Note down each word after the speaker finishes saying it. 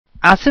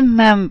As a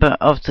member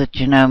of the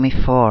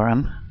Janome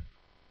forum,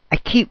 I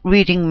keep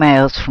reading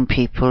mails from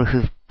people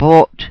who've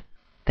bought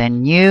their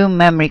new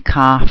memory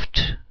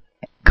craft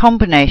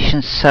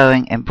combination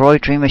sewing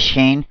embroidery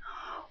machine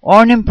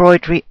or an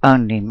embroidery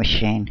only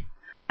machine,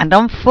 and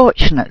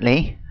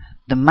unfortunately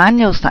the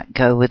manuals that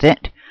go with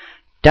it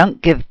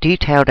don't give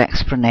detailed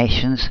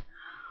explanations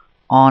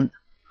on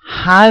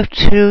how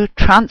to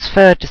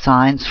transfer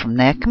designs from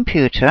their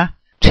computer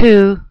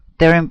to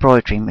their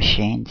embroidery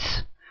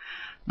machines.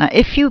 Now,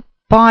 if you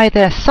buy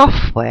their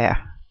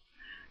software,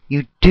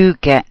 you do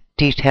get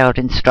detailed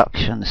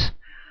instructions.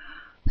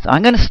 So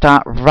I'm going to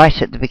start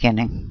right at the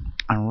beginning.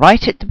 And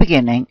right at the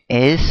beginning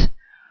is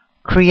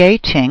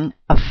creating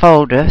a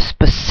folder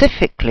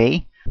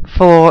specifically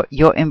for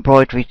your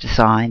embroidery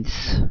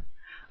designs.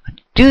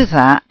 Do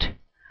that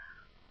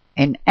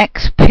in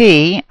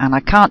XP, and I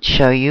can't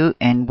show you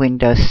in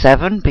Windows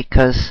 7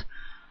 because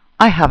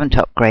I haven't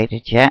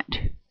upgraded yet.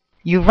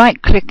 You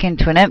right click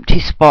into an empty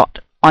spot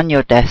on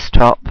your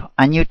desktop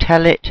and you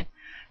tell it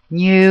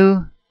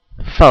New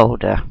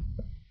Folder.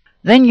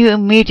 Then you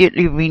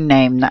immediately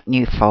rename that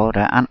new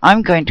folder, and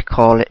I'm going to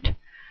call it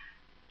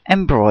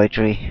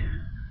Embroidery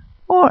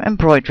or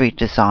Embroidery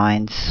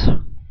Designs.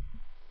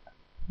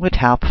 Would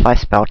help if I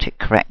spelt it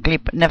correctly,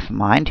 but never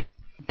mind.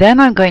 Then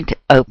I'm going to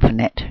open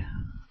it,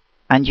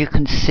 and you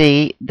can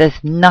see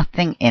there's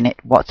nothing in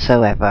it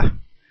whatsoever.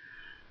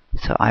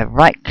 So I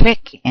right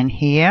click in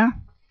here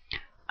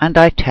and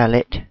I tell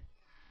it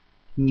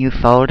New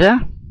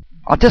Folder.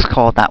 I'll just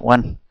call that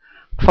one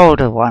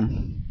Folder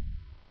 1.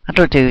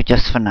 That'll do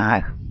just for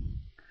now.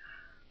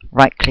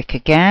 Right click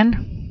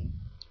again,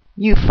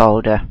 New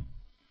Folder,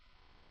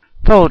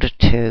 Folder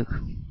 2,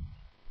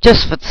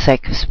 just for the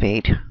sake of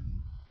speed.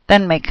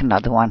 Then make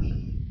another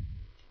one.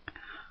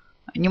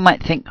 And you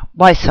might think,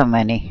 why so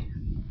many?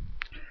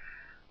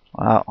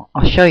 Well,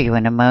 I'll show you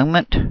in a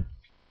moment.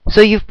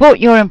 So you've bought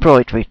your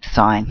embroidery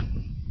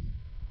design.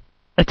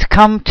 It's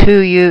come to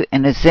you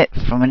in a zip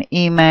from an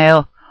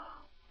email,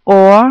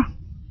 or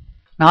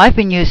now I've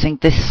been using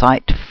this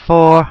site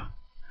for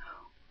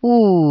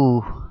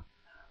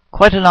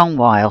quite a long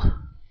while,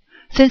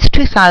 since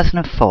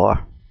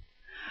 2004,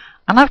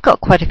 and I've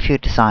got quite a few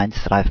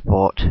designs that I've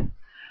bought.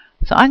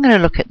 So I'm going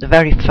to look at the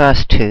very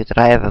first two that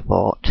I ever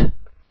bought,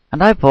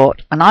 and I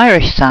bought an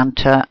Irish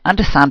Santa and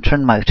a Santa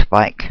and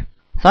motorbike.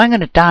 So I'm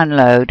going to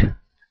download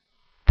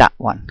that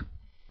one.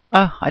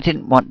 Oh, I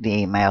didn't want the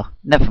email,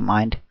 never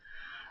mind.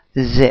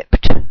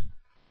 Zipped.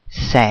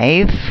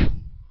 Save,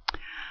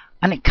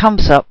 and it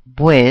comes up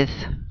with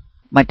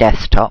my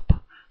desktop.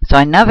 So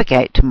I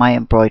navigate to my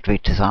embroidery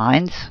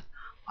designs,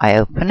 I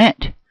open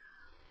it,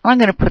 I'm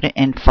going to put it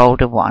in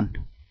folder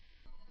 1.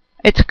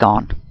 It's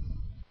gone.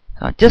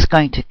 So I'm just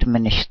going to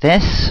diminish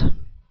this,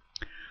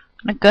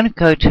 and I'm going to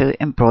go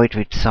to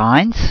embroidery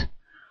designs,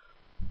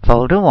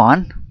 folder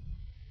 1,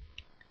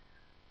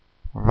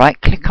 right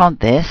click on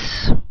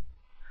this,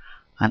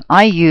 and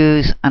I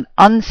use an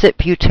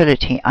unzip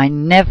utility. I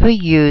never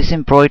use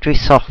embroidery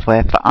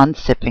software for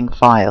unzipping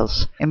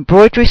files.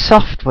 Embroidery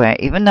software,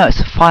 even though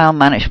it's a file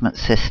management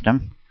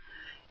system,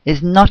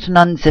 is not an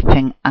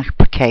unzipping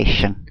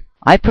application.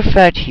 I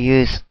prefer to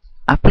use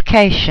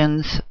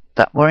applications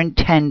that were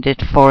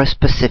intended for a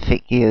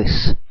specific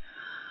use.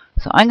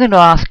 So I'm going to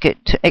ask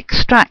it to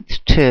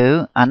extract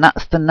to, and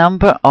that's the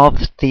number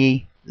of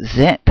the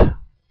zip,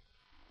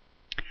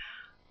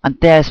 and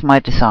there's my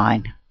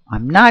design.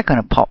 I'm now going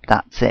to pop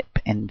that zip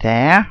in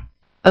there,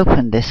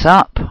 open this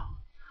up,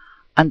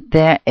 and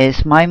there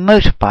is my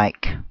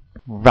motorbike.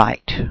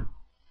 Right,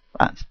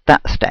 that's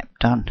that step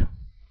done.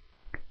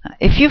 Now,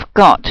 if you've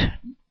got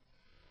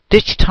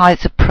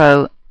Digitizer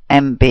Pro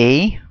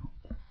MB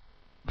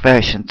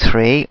version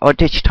 3 or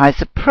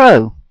Digitizer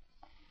Pro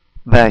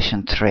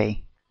version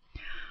 3,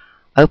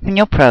 open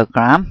your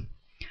program.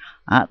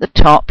 At the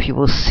top you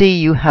will see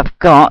you have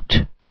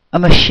got a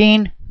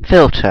machine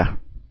filter.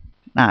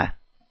 Now,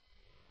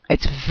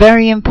 it's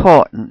very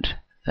important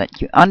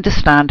that you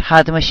understand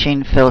how the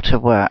machine filter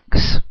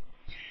works.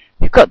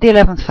 If you've got the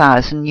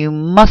 11,000, you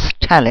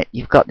must tell it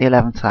you've got the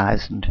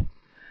 11,000.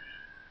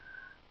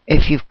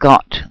 If you've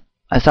got,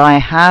 as I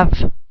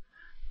have,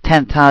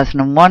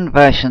 10,001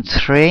 version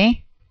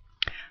 3,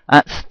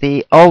 that's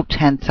the old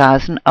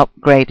 10,000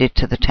 upgraded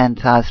to the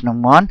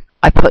 10,001,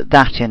 I put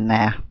that in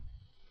there.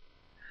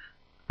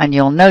 And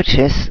you'll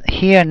notice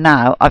here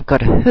now I've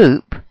got a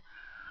hoop,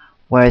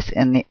 whereas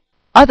in the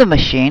other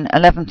machine,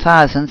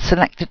 11,000,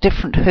 select a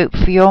different hoop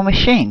for your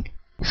machine.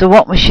 So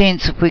what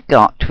machines have we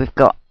got? We've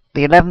got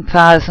the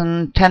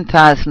 11,000,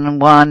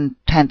 10,001,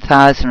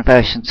 10,000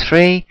 version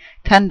 3,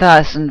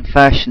 10,000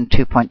 version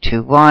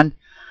 2.21,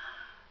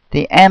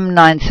 the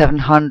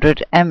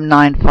M9700,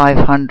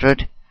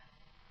 M9500,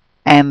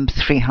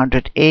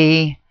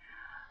 M300E,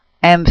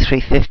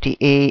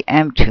 M350E,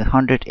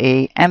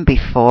 M200E,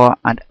 MB4,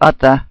 and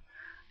other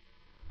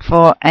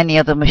for any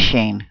other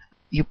machine.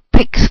 You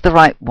pick the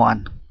right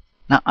one.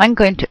 Now I'm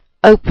going to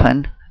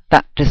open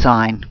that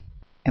design.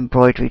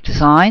 Embroidery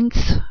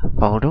Designs,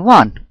 folder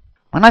 1.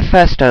 When I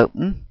first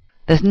open,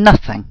 there's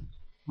nothing.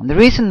 And the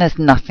reason there's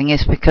nothing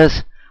is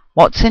because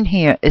what's in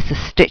here is a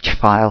stitch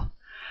file,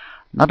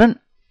 not an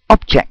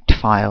object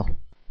file.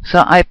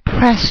 So I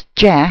press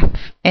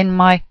Jeff in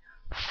my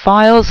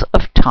files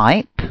of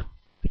type,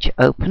 which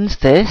opens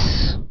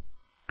this.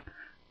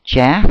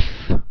 Jeff.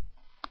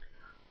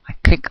 I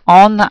click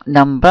on that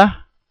number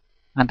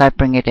and I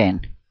bring it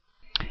in.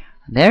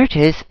 And there it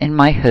is in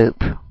my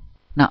hoop.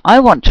 Now I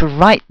want to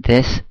write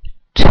this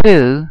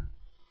to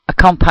a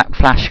compact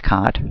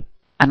flashcard,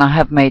 and I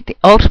have made the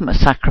ultimate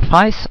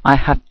sacrifice. I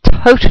have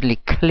totally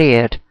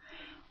cleared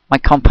my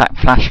compact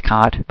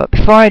flashcard, but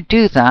before I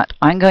do that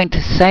I'm going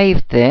to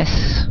save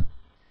this.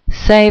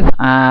 Save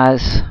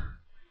as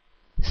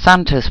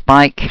Santa's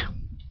Bike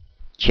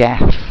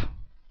Jeff,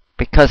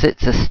 because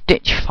it's a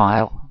stitch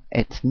file,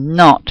 it's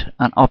not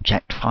an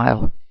object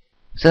file.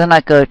 So then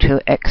I go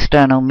to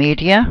external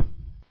media.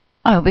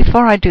 Oh,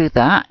 before I do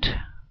that,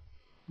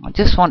 I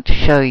just want to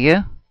show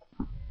you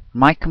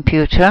my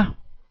computer.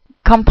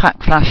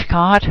 Compact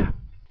flashcard,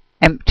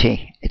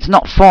 empty. It's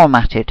not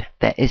formatted.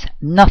 There is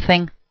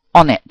nothing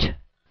on it.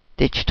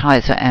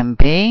 Digitizer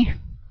MB,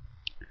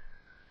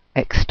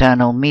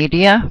 external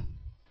media,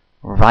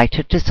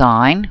 writer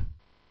design.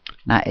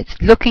 Now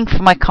it's looking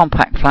for my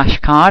compact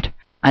flashcard,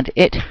 and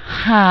it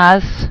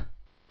has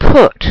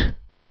put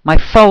my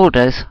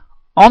folders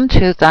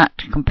onto that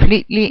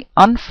completely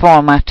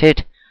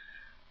unformatted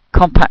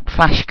compact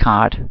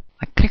flashcard.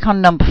 I click on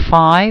number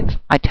 5,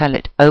 I tell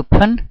it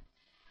open.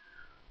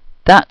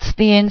 That's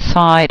the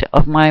inside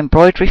of my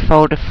embroidery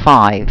folder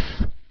 5.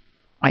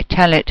 I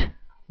tell it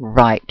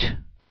write.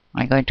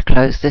 I'm going to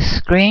close this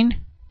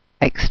screen.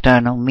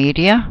 External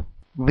media,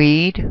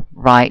 read,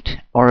 write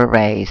or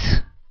erase.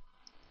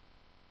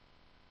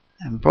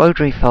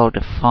 Embroidery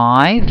folder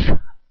 5,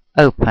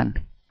 open.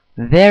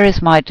 There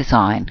is my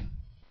design,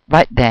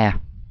 right there.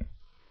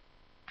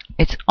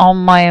 It's on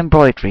my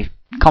embroidery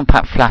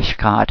compact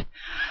flashcard,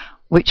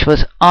 which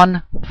was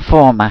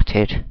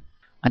unformatted,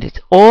 and it's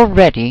all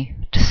ready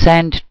to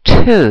send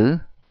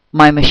to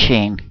my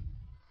machine.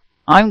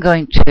 I'm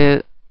going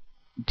to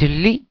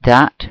delete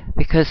that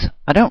because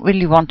I don't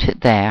really want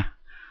it there.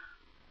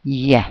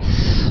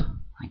 Yes,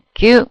 thank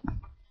you.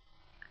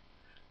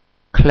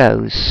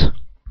 Close.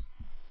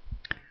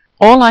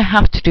 All I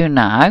have to do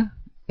now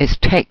is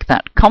take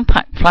that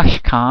compact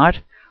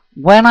flashcard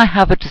when I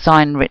have a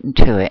design written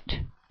to it.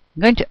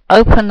 I'm going to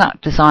open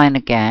that design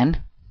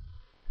again.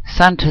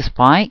 Santa's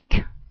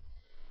Bike.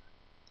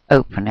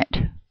 Open it.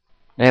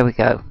 There we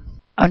go.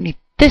 Only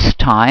this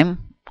time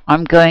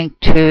I'm going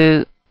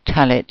to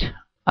tell it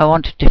I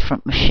want a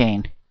different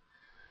machine.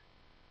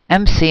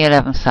 MC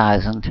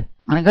 11000. And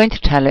I'm going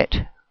to tell it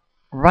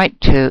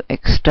write to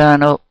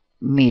external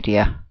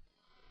media.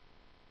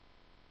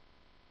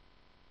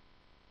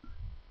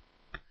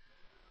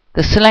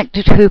 The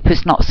selected hoop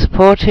is not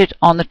supported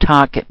on the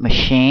target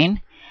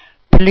machine.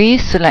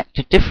 Please select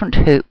a different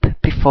hoop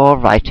before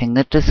writing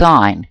the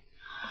design.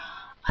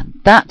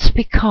 And that's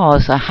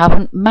because I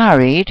haven't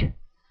married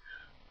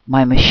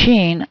my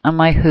machine and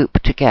my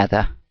hoop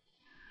together.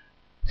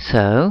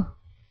 So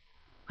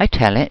I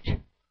tell it,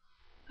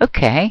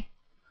 okay,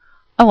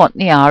 I want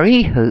the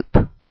RE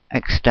hoop.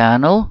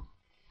 External,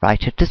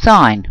 write a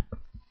design.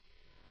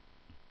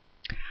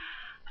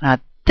 Now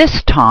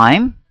this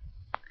time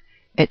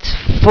it's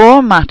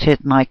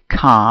formatted my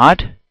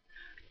card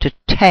to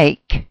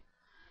take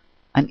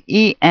an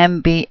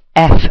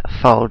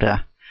EMBF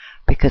folder,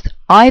 because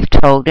I've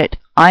told it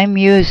I'm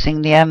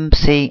using the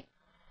MC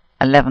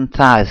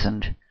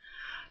 11000,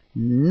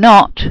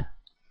 not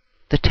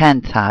the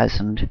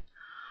 10,000.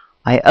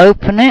 I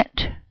open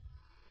it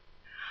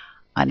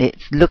and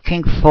it's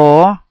looking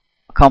for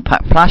a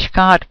compact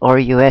flashcard or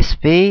a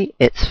USB.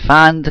 It's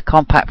found the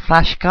compact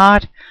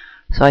flashcard,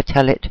 so I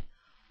tell it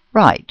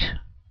write.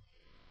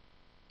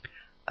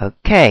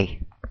 Okay,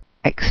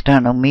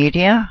 external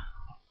media,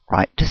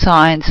 write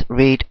designs,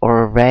 read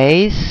or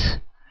erase.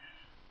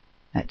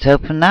 Let's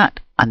open that,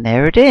 and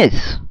there it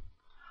is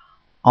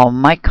on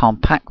my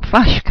compact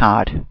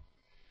flashcard.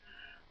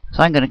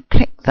 So I'm going to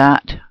click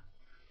that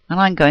and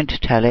I'm going to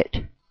tell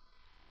it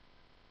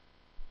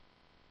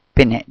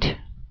bin it.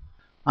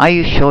 Are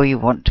you sure you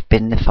want to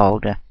bin the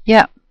folder?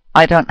 Yep,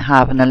 I don't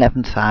have an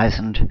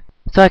 11,000,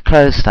 so I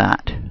close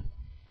that.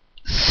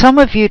 Some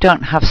of you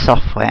don't have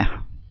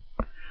software.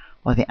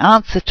 Well, the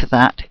answer to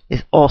that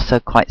is also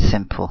quite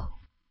simple.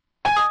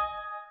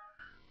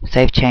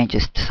 Save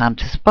changes to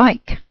Santa's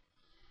Bike.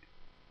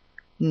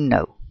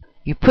 No.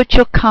 You put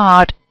your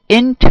card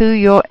into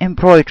your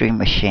embroidery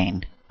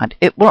machine and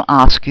it will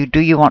ask you, do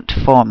you want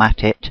to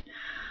format it?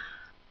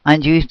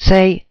 And you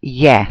say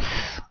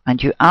yes,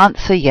 and you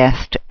answer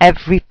yes to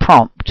every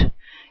prompt,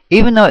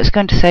 even though it's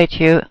going to say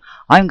to you,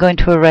 I'm going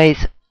to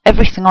erase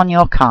everything on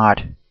your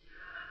card.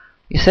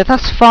 You say,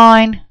 that's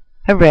fine,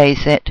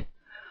 erase it.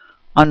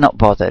 I'm not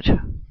bothered.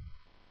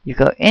 You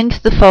go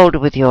into the folder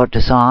with your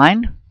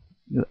design,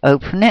 you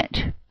open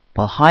it,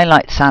 we'll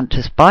highlight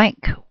Santa's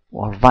Bike,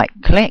 or right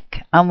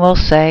click, and we'll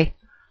say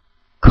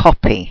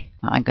copy.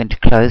 I'm going to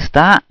close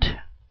that.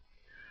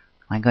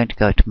 I'm going to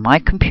go to my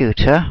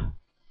computer,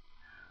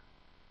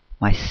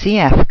 my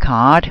CF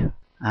card,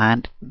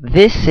 and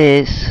this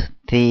is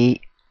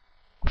the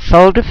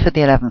folder for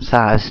the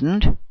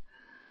 11,000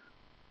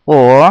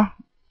 or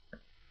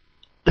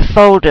the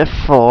folder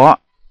for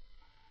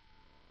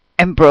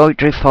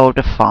embroidery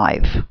folder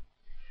 5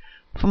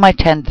 for my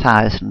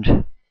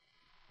 10,000.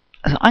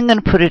 So I'm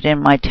going to put it in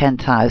my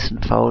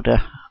 10,000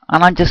 folder,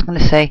 and I'm just going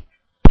to say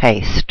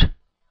paste.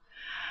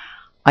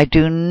 I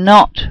do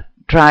not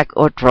drag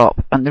or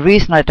drop, and the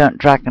reason I don't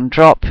drag and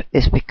drop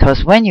is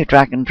because when you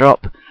drag and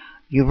drop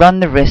you run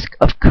the risk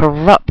of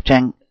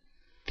corrupting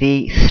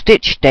the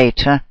stitch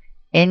data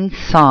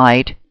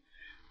inside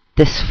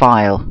this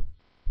file.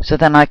 So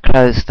then I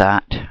close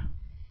that.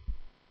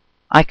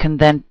 I can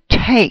then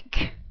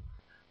take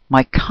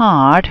my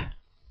card,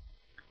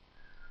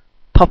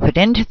 pop it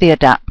into the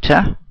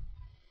adapter,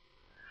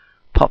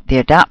 pop the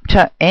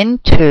adapter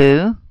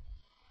into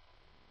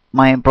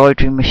my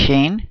embroidery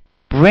machine,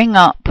 bring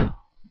up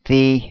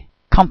the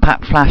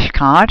compact flash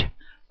card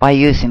by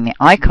using the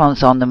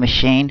icons on the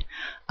machine,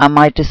 and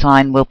my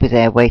design will be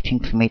there waiting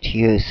for me to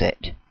use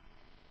it.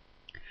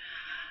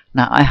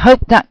 Now I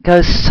hope that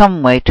goes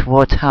some way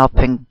towards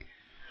helping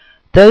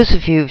those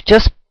of you who've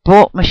just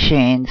bought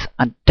machines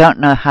and don't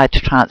know how to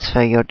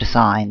transfer your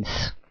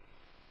designs.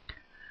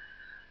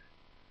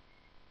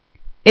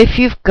 If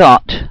you've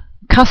got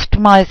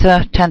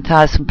Customizer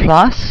 10,000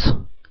 Plus,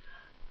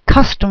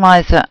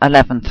 Customizer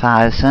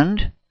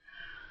 11,000,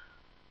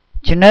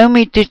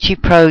 Janome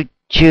DigiPro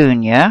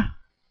Junior,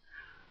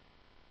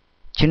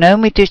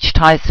 Janome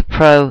Digitizer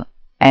Pro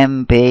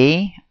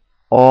MB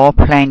or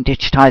plain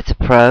Digitizer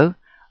Pro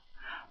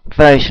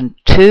version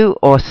 2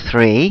 or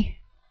 3,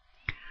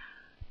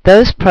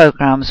 those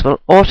programs will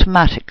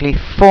automatically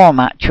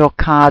format your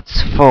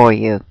cards for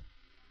you.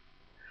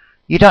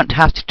 You don't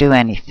have to do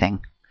anything.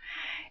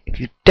 If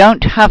you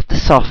don't have the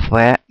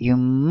software, you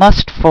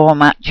must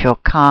format your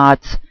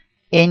cards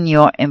in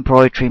your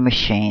embroidery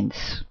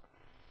machines.